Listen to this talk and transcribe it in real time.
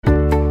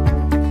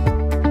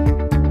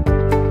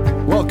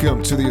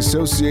Welcome to the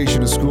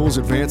Association of Schools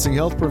Advancing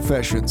Health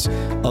Professions,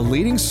 a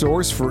leading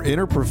source for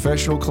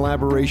interprofessional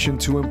collaboration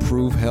to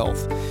improve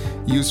health.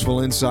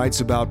 Useful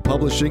insights about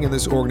publishing in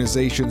this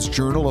organization's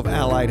Journal of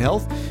Allied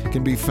Health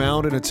can be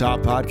found in a top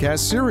podcast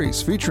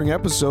series featuring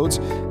episodes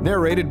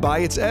narrated by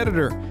its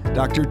editor,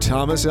 Dr.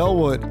 Thomas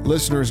Elwood.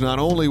 Listeners not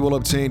only will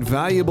obtain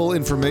valuable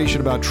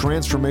information about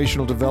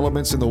transformational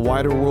developments in the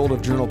wider world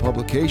of journal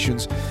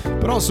publications,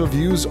 but also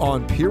views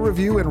on peer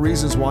review and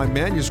reasons why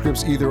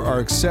manuscripts either are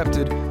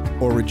accepted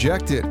or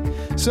rejected.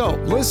 So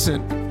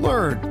listen,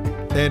 learn,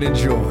 and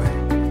enjoy.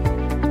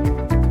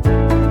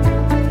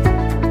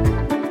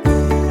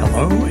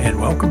 Hello, and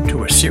welcome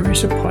to a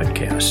series of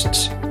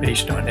podcasts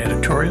based on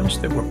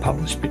editorials that were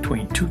published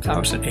between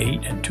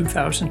 2008 and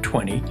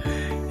 2020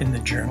 in the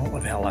Journal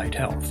of Allied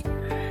Health.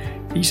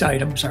 These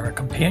items are a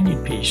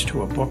companion piece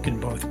to a book in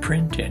both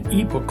print and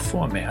ebook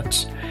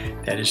formats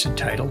that is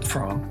entitled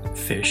From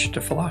Fish to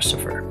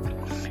Philosopher.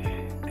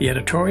 The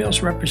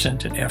editorials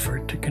represent an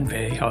effort to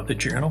convey how the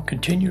journal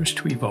continues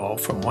to evolve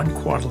from one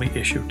quarterly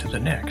issue to the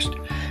next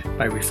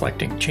by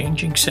reflecting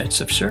changing sets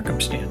of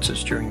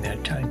circumstances during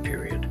that time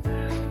period.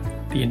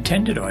 The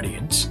intended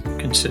audience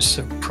consists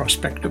of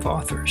prospective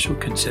authors who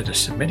consider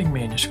submitting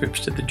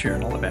manuscripts to the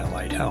Journal of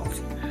Allied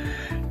Health.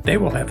 They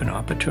will have an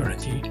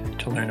opportunity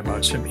to learn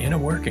about some inner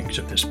workings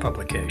of this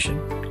publication.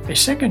 A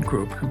second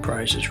group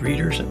comprises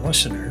readers and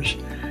listeners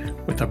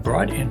with a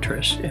broad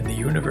interest in the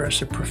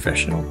universe of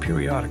professional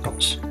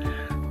periodicals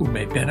who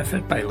may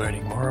benefit by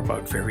learning more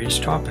about various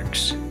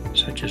topics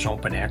such as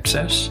open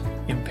access,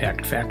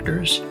 impact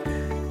factors,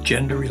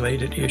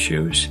 gender-related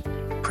issues,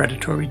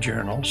 predatory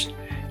journals,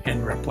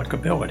 and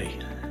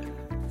replicability.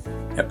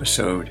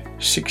 Episode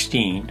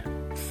 16,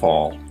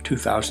 Fall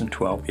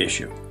 2012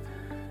 issue.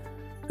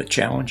 The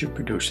challenge of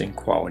producing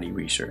quality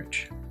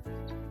research.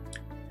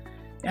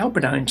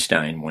 Albert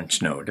Einstein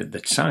once noted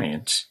that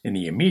science, in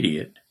the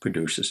immediate,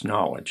 produces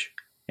knowledge,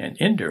 and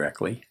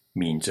indirectly,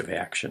 means of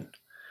action.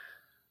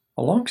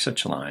 Along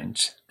such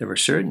lines, there are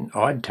certain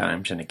odd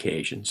times and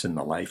occasions in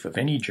the life of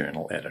any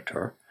journal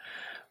editor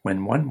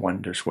when one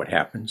wonders what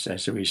happens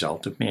as a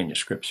result of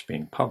manuscripts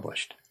being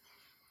published.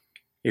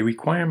 A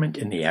requirement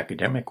in the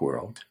academic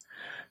world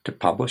to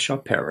publish or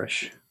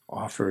perish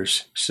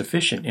offers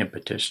sufficient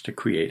impetus to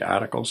create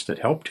articles that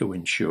help to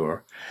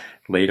ensure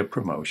later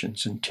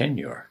promotions and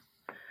tenure.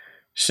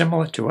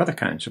 Similar to other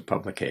kinds of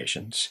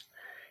publications,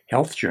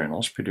 health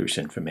journals produce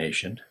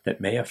information that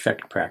may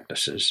affect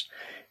practices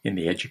in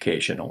the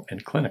educational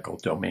and clinical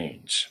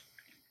domains.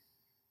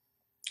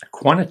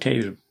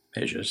 Quantitative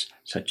measures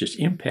such as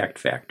impact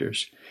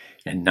factors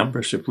and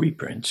numbers of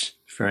reprints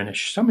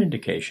furnish some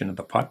indication of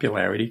the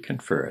popularity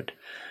conferred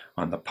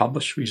on the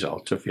published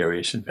results of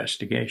various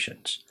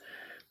investigations,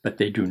 but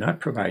they do not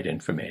provide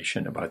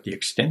information about the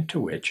extent to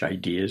which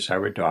ideas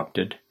are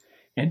adopted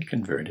and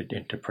converted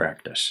into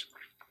practice.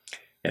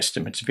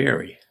 Estimates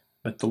vary,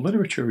 but the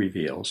literature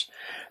reveals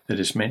that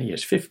as many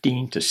as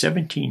 15 to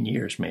 17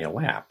 years may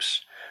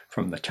elapse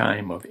from the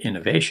time of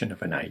innovation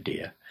of an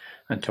idea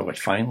until it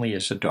finally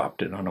is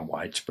adopted on a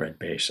widespread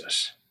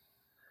basis.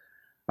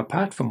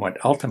 Apart from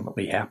what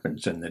ultimately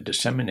happens in the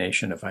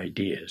dissemination of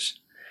ideas,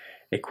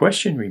 a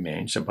question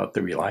remains about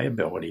the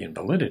reliability and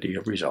validity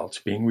of results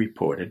being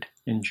reported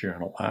in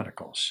journal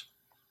articles.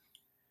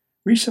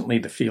 Recently,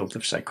 the field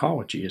of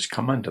psychology has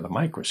come under the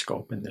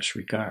microscope in this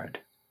regard.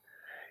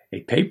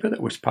 A paper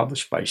that was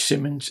published by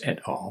Simmons et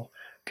al.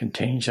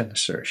 Contains an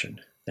assertion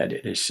that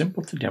it is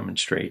simple to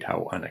demonstrate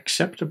how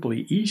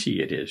unacceptably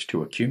easy it is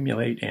to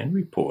accumulate and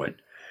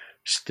report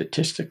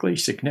statistically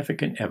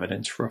significant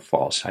evidence for a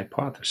false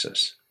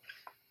hypothesis.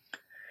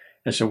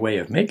 As a way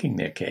of making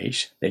their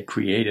case, they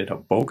created a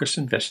bogus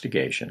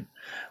investigation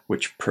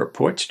which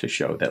purports to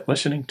show that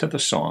listening to the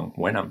song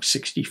When I'm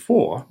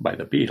 64 by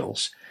the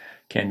Beatles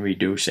can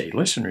reduce a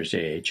listener's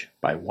age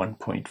by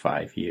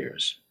 1.5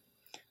 years.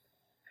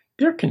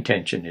 Their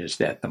contention is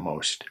that the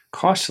most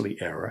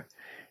costly error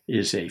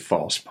is a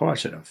false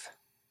positive,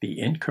 the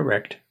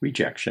incorrect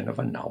rejection of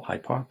a null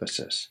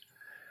hypothesis.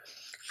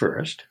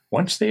 First,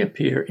 once they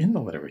appear in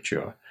the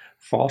literature,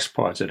 false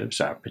positives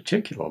are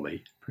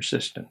particularly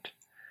persistent.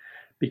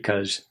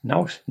 Because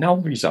null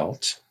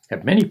results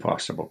have many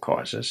possible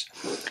causes,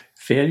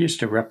 failures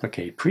to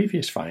replicate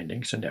previous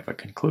findings are never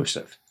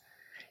conclusive.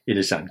 It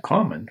is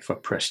uncommon for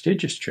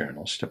prestigious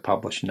journals to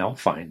publish null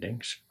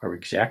findings or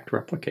exact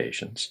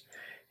replications,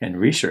 and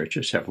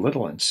researchers have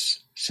little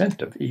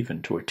incentive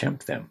even to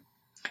attempt them.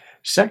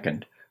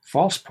 Second,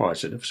 false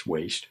positives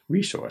waste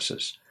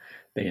resources.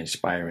 They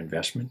inspire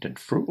investment in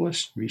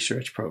fruitless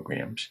research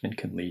programs and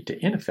can lead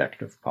to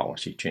ineffective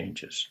policy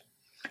changes.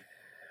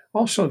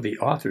 Also, the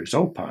authors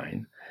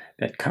opine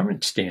that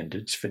current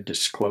standards for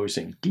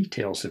disclosing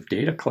details of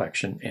data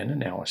collection and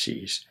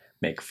analyses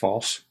make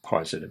false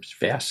positives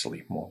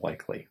vastly more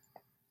likely.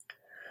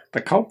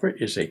 The culprit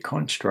is a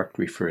construct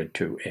referred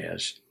to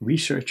as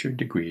researcher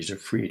degrees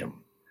of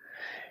freedom.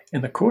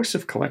 In the course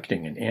of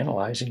collecting and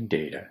analyzing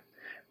data,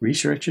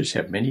 researchers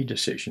have many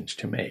decisions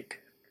to make.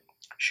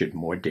 Should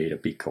more data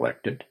be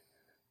collected?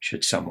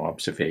 Should some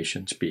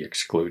observations be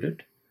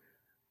excluded?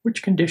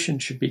 Which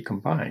conditions should be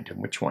combined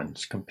and which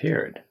ones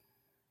compared?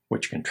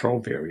 Which control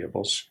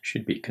variables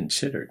should be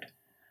considered?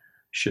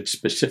 Should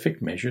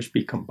specific measures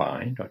be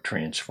combined or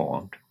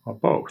transformed, or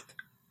both?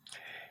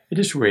 It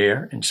is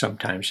rare and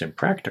sometimes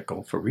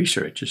impractical for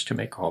researchers to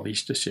make all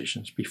these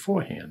decisions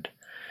beforehand.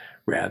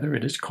 Rather,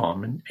 it is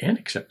common and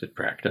accepted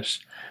practice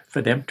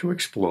for them to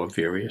explore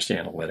various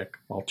analytic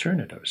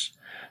alternatives,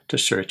 to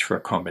search for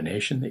a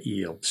combination that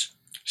yields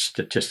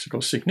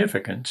statistical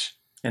significance,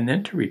 and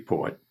then to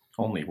report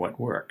only what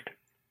worked.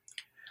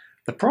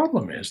 The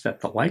problem is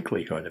that the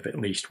likelihood of at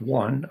least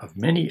one of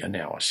many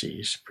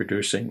analyses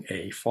producing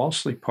a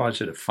falsely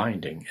positive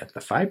finding at the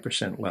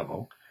 5%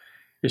 level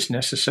is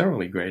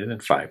necessarily greater than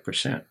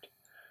 5%.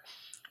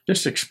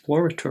 This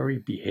exploratory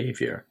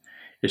behavior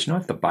is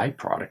not the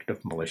byproduct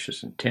of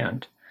malicious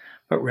intent,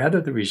 but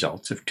rather the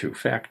results of two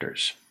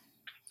factors.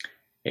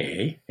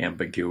 A,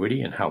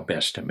 ambiguity in how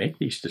best to make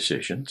these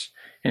decisions,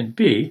 and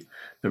B,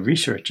 the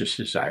researcher's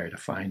desire to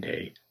find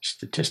a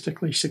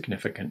statistically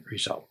significant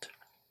result.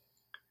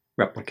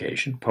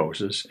 Replication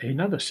poses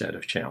another set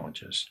of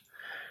challenges.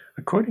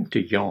 According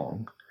to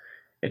Yong,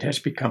 it has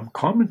become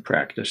common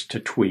practice to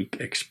tweak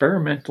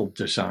experimental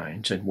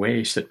designs in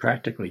ways that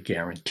practically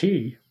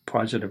guarantee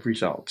positive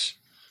results.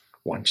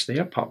 Once they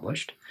are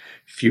published,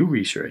 few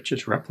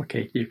researchers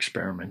replicate the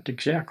experiment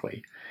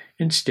exactly,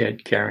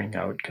 instead carrying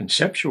out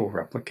conceptual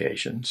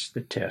replications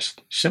that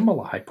test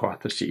similar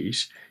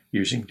hypotheses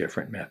using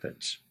different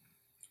methods.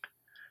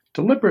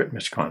 Deliberate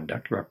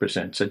misconduct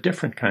represents a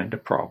different kind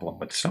of problem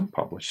with some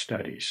published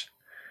studies.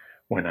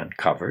 When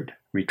uncovered,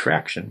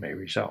 retraction may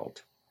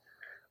result.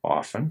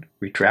 Often,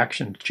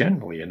 retractions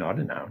generally are not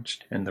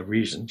announced and the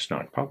reasons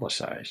not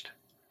publicized.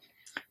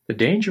 The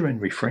danger in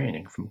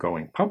refraining from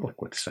going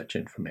public with such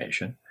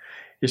information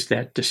is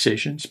that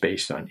decisions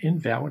based on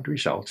invalid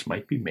results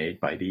might be made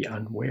by the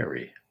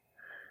unwary.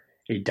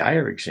 A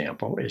dire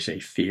example is a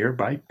fear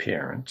by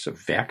parents of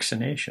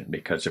vaccination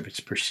because of its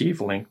perceived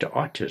link to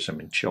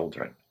autism in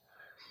children.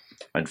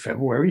 On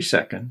February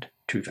 2,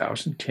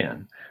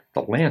 2010,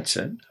 The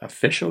Lancet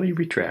officially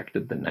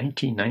retracted the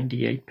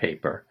 1998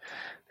 paper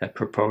that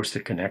proposed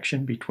the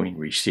connection between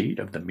receipt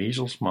of the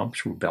measles,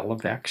 mumps,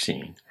 rubella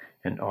vaccine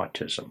and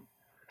autism.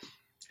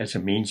 As a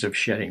means of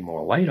shedding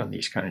more light on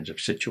these kinds of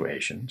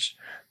situations,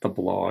 the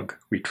blog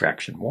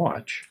Retraction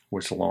Watch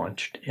was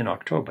launched in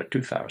October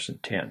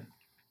 2010.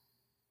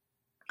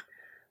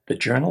 The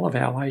Journal of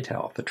Allied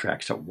Health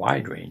attracts a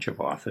wide range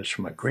of authors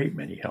from a great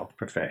many health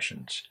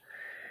professions.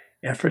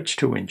 Efforts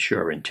to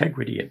ensure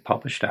integrity in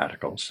published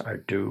articles are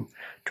due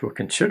to a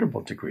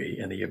considerable degree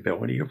in the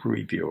ability of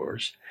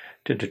reviewers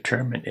to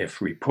determine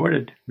if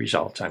reported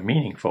results are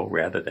meaningful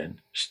rather than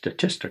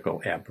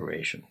statistical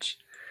aberrations.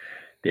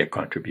 Their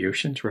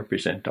contributions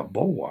represent a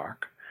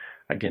bulwark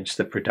against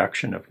the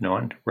production of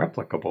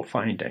non-replicable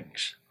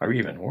findings, or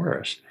even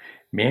worse,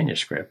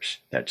 manuscripts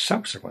that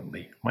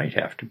subsequently might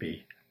have to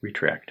be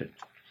retracted.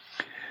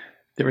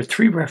 There are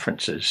three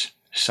references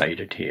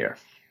cited here.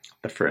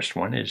 The first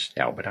one is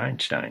Albert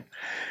Einstein.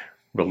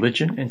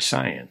 Religion and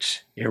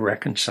Science,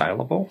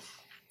 Irreconcilable?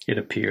 It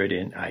appeared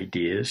in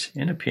Ideas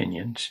and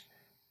Opinions,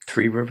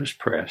 Three Rivers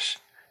Press,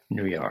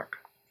 New York.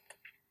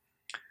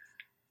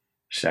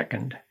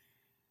 Second,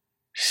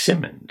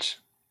 Simmons.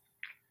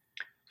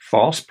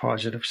 False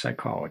Positive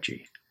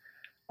Psychology.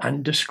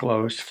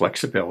 Undisclosed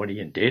flexibility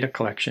in data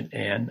collection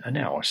and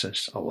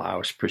analysis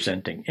allows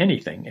presenting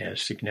anything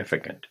as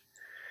significant.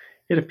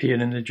 It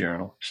appeared in the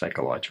journal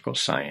Psychological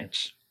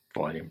Science,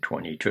 Volume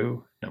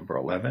 22, Number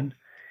 11,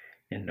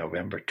 in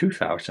November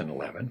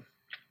 2011,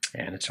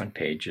 and it's on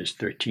pages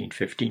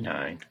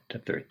 1359 to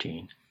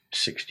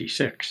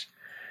 1366.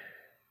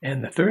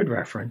 And the third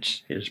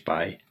reference is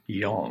by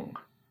Yong.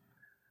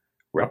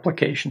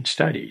 Replication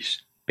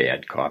Studies,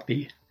 Bad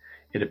Copy.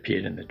 It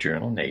appeared in the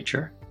journal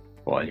Nature,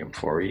 Volume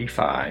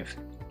 485,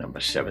 Number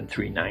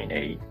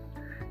 7398,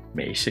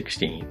 May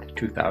 16,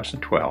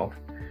 2012.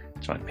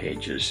 It's on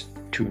pages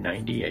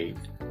 298,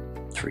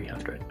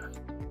 300.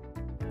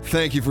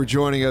 Thank you for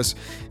joining us.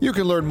 You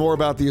can learn more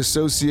about the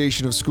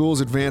Association of Schools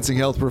Advancing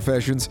Health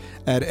Professions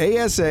at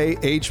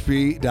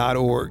asahp.org.